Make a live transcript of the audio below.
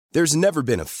There's never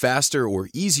been a faster or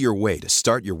easier way to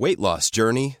start your weight loss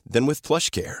journey than with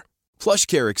PlushCare.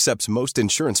 PlushCare accepts most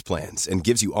insurance plans and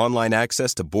gives you online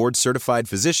access to board-certified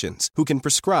physicians who can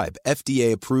prescribe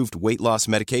FDA-approved weight loss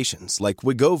medications like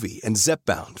Wegovy and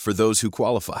Zepbound for those who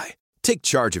qualify. Take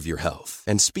charge of your health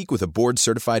and speak with a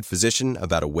board-certified physician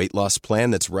about a weight loss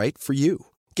plan that's right for you.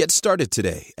 Get started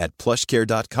today at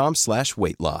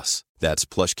plushcare.com/weight-loss. That's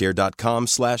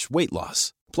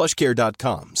plushcare.com/weight-loss.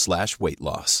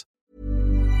 plushcare.com/weight-loss.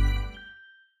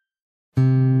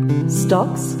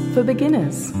 Stocks for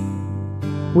Beginners.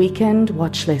 Weekend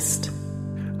Watch List.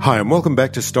 Hi, and welcome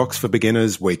back to Stocks for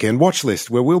Beginners Weekend Watch List,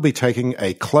 where we'll be taking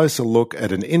a closer look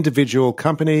at an individual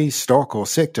company, stock or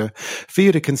sector for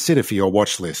you to consider for your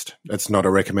watch list. It's not a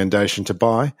recommendation to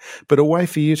buy, but a way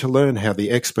for you to learn how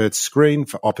the experts screen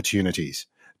for opportunities.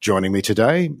 Joining me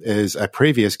today is a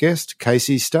previous guest,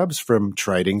 Casey Stubbs from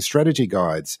Trading Strategy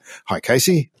Guides. Hi,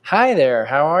 Casey. Hi there.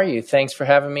 How are you? Thanks for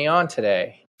having me on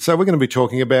today. So we're going to be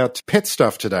talking about pet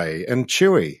stuff today and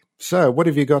Chewy. So what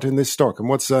have you got in this stock and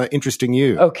what's interesting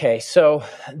you? Okay, so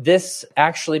this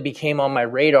actually became on my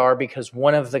radar because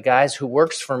one of the guys who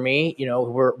works for me,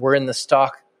 we're in the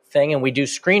stock thing and we do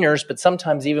screeners, but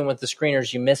sometimes even with the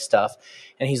screeners, you miss stuff.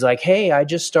 And he's like, hey, I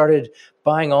just started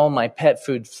buying all my pet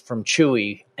food from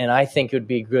Chewy, and I think it would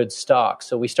be good stock.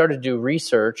 So we started to do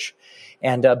research,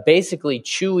 and basically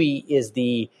Chewy is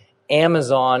the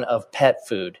Amazon of pet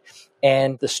food.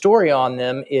 And the story on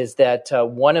them is that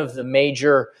one of the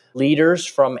major leaders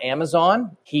from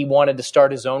Amazon, he wanted to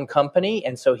start his own company,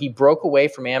 and so he broke away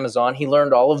from Amazon. He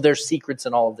learned all of their secrets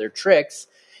and all of their tricks,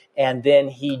 and then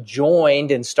he joined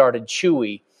and started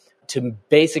Chewy to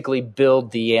basically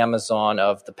build the Amazon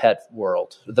of the pet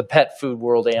world, the pet food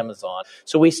world Amazon.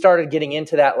 So we started getting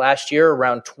into that last year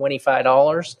around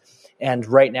 $25, and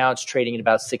right now it's trading at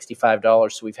about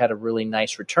 $65, so we've had a really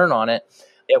nice return on it.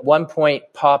 At one point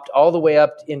popped all the way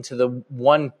up into the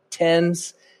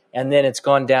 110s, and then it's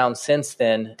gone down since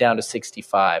then, down to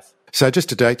 65. So just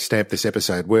to date stamp this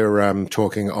episode, we're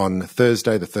talking on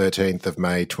Thursday, the 13th of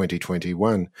May,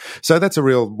 2021. So that's a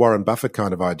real Warren Buffett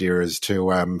kind of idea, is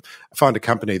to find a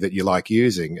company that you like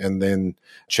using and then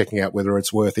checking out whether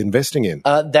it's worth investing in.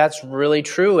 That's really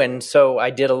true. And so I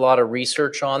did a lot of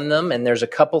research on them, and there's a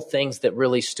couple things that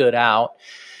really stood out.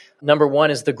 Number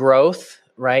one is the growth,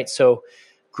 right? So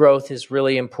growth is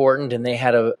really important, and they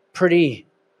had a pretty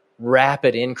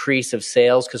rapid increase of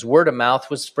sales because word of mouth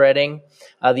was spreading.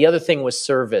 The other thing was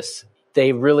service.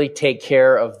 They really take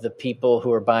care of the people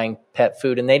who are buying pet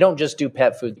food, and they don't just do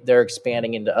pet food. They're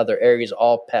expanding into other areas,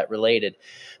 all pet related.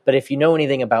 But if you know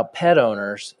anything about pet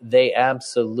owners, they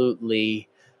absolutely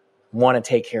want to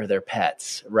take care of their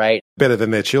pets, right? Better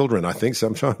than their children, I think,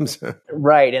 sometimes.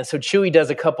 Right. And so Chewy does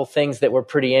a couple things that were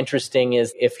pretty interesting.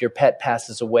 Is if your pet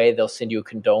passes away, they'll send you a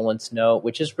condolence note,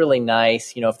 which is really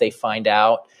nice. If they find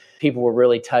out. People were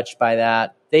really touched by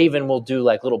that. They even will do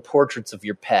like little portraits of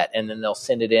your pet, and then they'll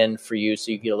send it in for you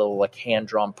so you get a little like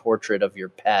hand-drawn portrait of your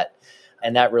pet.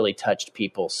 And that really touched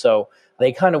people. So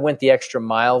they kind of went the extra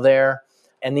mile there.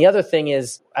 And the other thing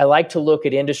is I like to look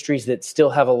at industries that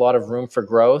still have a lot of room for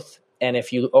growth. And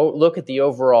if you look at the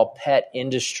overall pet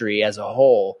industry as a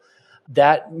whole,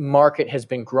 that market has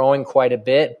been growing quite a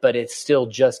bit, but it's still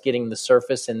just getting the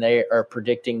surface. And they are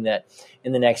predicting that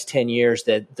in the next 10 years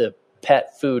that the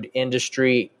pet food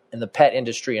industry and the pet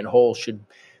industry in whole should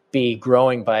be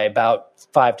growing by about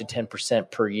 5 to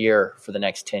 10% per year for the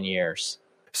next 10 years.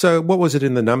 So what was it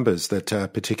in the numbers that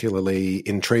particularly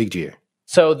intrigued you?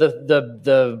 So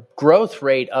the growth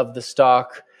rate of the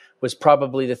stock was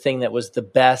probably the thing that was the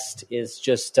best, is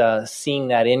just seeing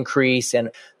that increase.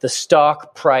 And the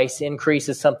stock price increase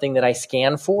is something that I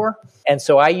scan for. And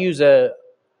so I use a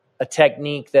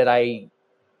technique that I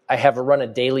have run a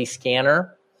daily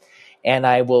scanner, and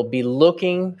I will be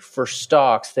looking for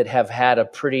stocks that have had a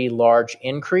pretty large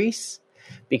increase,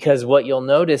 because what you'll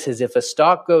notice is if a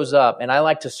stock goes up, and I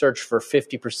like to search for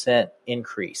 50%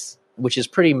 increase, which is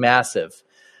pretty massive.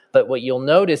 But what you'll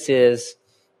notice is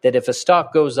that if a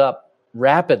stock goes up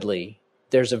rapidly,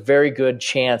 there's a very good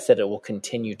chance that it will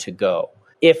continue to go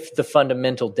if the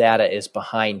fundamental data is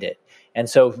behind it. And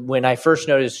so when I first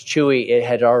noticed Chewy, it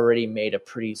had already made a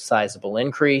pretty sizable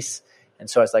increase. And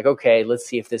so I was like, okay, let's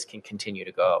see if this can continue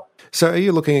to go. So are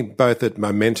you looking both at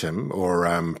momentum or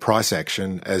price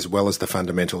action as well as the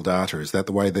fundamental data? Is that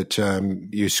the way that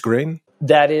you screen?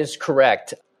 That is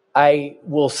correct. I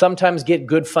will sometimes get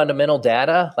good fundamental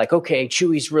data, like, okay,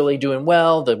 Chewy's really doing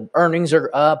well, the earnings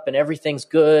are up and everything's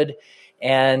good,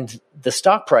 and the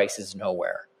stock price is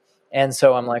nowhere. And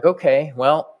so I'm like, okay,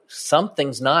 well,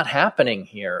 something's not happening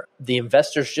here. The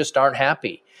investors just aren't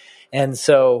happy. And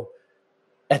so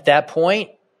At that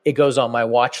point, it goes on my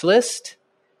watch list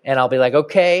and I'll be like,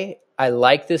 okay, I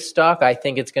like this stock. I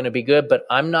think it's going to be good, but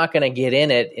I'm not going to get in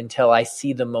it until I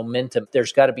see the momentum.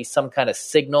 There's got to be some kind of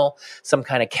signal, some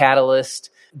kind of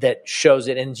catalyst that shows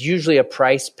it. And it's usually a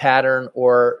price pattern,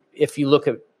 or if you look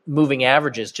at moving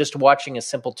averages, just watching a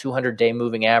simple 200-day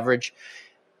moving average,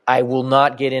 I will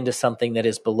not get into something that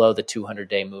is below the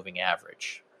 200-day moving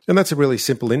average. And that's a really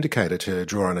simple indicator to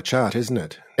draw on a chart, isn't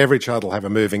it? Every chart will have a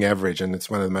moving average, and it's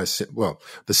one of the most,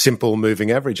 the simple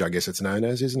moving average, I guess it's known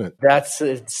as, isn't it? That's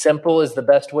simple is the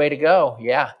best way to go,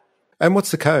 yeah. And what's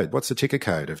the code? What's the ticker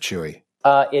code of Chewy?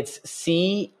 It's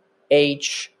CHWY.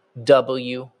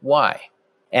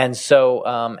 And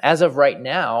so as of right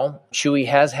now, Chewy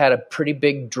has had a pretty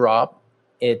big drop.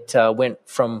 It went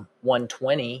from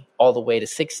 120 all the way to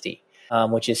 60,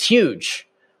 which is huge.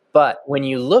 But when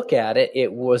you look at it,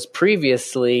 it was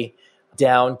previously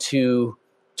down to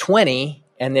 20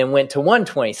 and then went to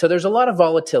 120. So there's a lot of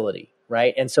volatility,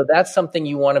 right? And so that's something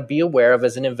you want to be aware of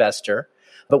as an investor.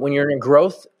 But when you're in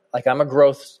growth, like I'm a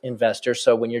growth investor,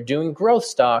 so when you're doing growth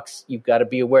stocks, you've got to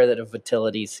be aware that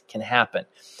volatilities can happen.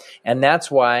 And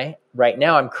that's why right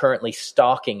now I'm currently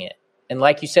stalking it. And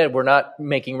like you said, we're not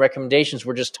making recommendations.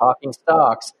 We're just talking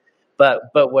stocks.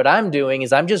 But what I'm doing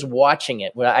is I'm just watching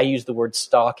it. I use the word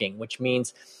stalking, which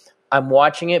means I'm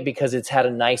watching it because it's had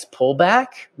a nice pullback,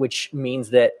 which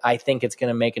means that I think it's going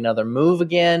to make another move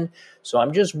again. So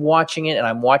I'm just watching it, and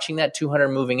I'm watching that 200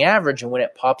 moving average. And when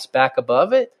it pops back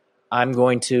above it, I'm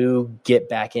going to get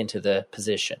back into the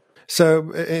position. So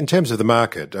in terms of the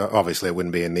market, obviously it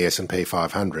wouldn't be in the S&P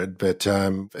 500, but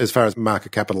as far as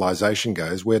market capitalization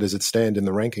goes, where does it stand in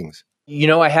the rankings? You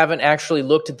know, I haven't actually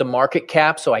looked at the market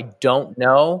cap, so I don't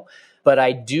know. But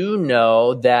I do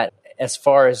know that as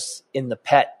far as in the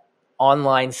pet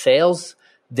online sales,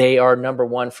 they are number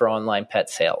one for online pet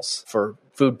sales for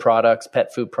food products,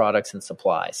 pet food products, and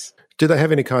supplies. Do they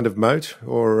have any kind of moat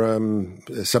or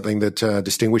something that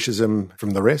distinguishes them from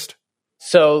the rest?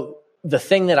 So the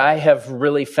thing that I have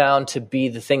really found to be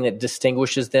the thing that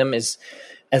distinguishes them is,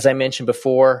 as I mentioned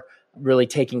before, really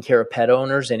taking care of pet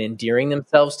owners and endearing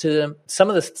themselves to them. Some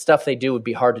of the stuff they do would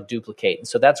be hard to duplicate. And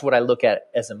so that's what I look at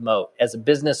as a moat. As a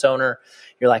business owner,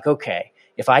 you're like, okay,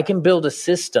 if I can build a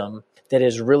system that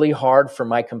is really hard for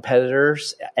my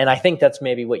competitors, and I think that's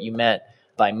maybe what you meant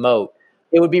by moat,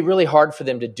 it would be really hard for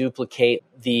them to duplicate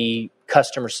the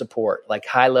customer support, like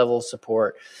high-level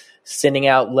support, sending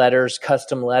out letters,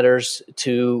 custom letters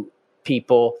to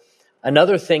people.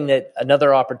 Another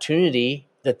opportunity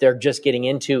that they're just getting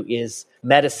into is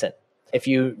medicine. If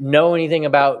you know anything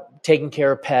about taking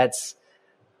care of pets,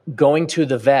 going to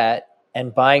the vet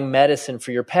and buying medicine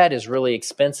for your pet is really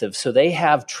expensive. So they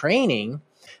have training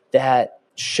that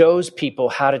shows people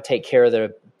how to take care of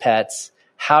their pets,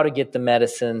 how to get the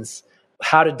medicines,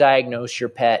 how to diagnose your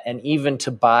pet, and even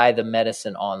to buy the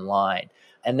medicine online.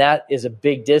 And that is a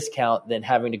big discount than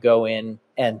having to go in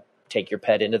and take your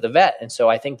pet into the vet. And so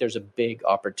I think there's a big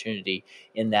opportunity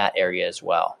in that area as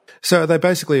well. So are they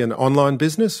basically an online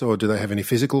business, or do they have any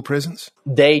physical presence?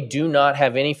 They do not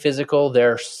have any physical.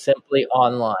 They're simply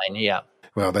online, yeah.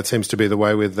 Well, that seems to be the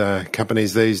way with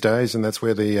companies these days, and that's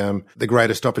where the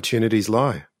greatest opportunities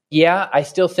lie. Yeah, I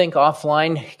still think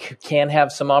offline can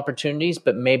have some opportunities,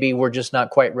 but maybe we're just not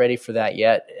quite ready for that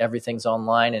yet. Everything's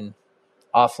online, and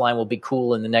offline will be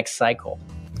cool in the next cycle.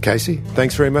 Casey,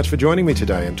 thanks very much for joining me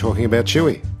today and talking about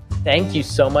Chewy. Thank you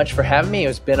so much for having me.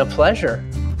 It's been a pleasure.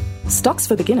 Stocks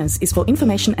for Beginners is for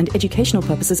information and educational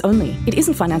purposes only. It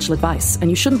isn't financial advice,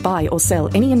 and you shouldn't buy or sell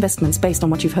any investments based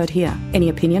on what you've heard here. Any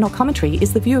opinion or commentary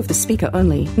is the view of the speaker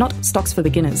only, not Stocks for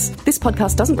Beginners. This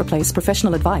podcast doesn't replace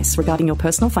professional advice regarding your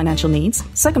personal financial needs,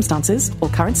 circumstances, or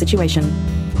current situation.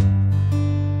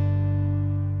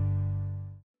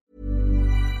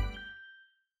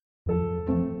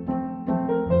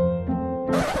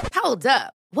 Hold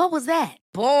up. What was that?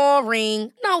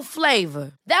 Boring. No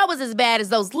flavor. That was as bad as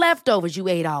those leftovers you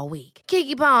ate all week.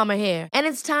 Keke Palmer here, and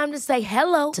it's time to say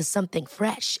hello to something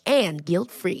fresh and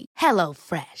guilt-free. Hello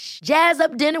Fresh. Jazz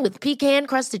up dinner with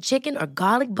pecan-crusted chicken or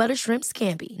garlic butter shrimp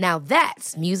scampi. Now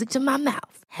that's music to my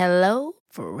mouth. Hello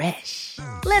Fresh.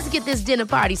 Let's get this dinner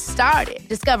party started.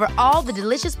 Discover all the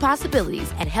delicious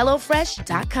possibilities at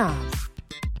HelloFresh.com.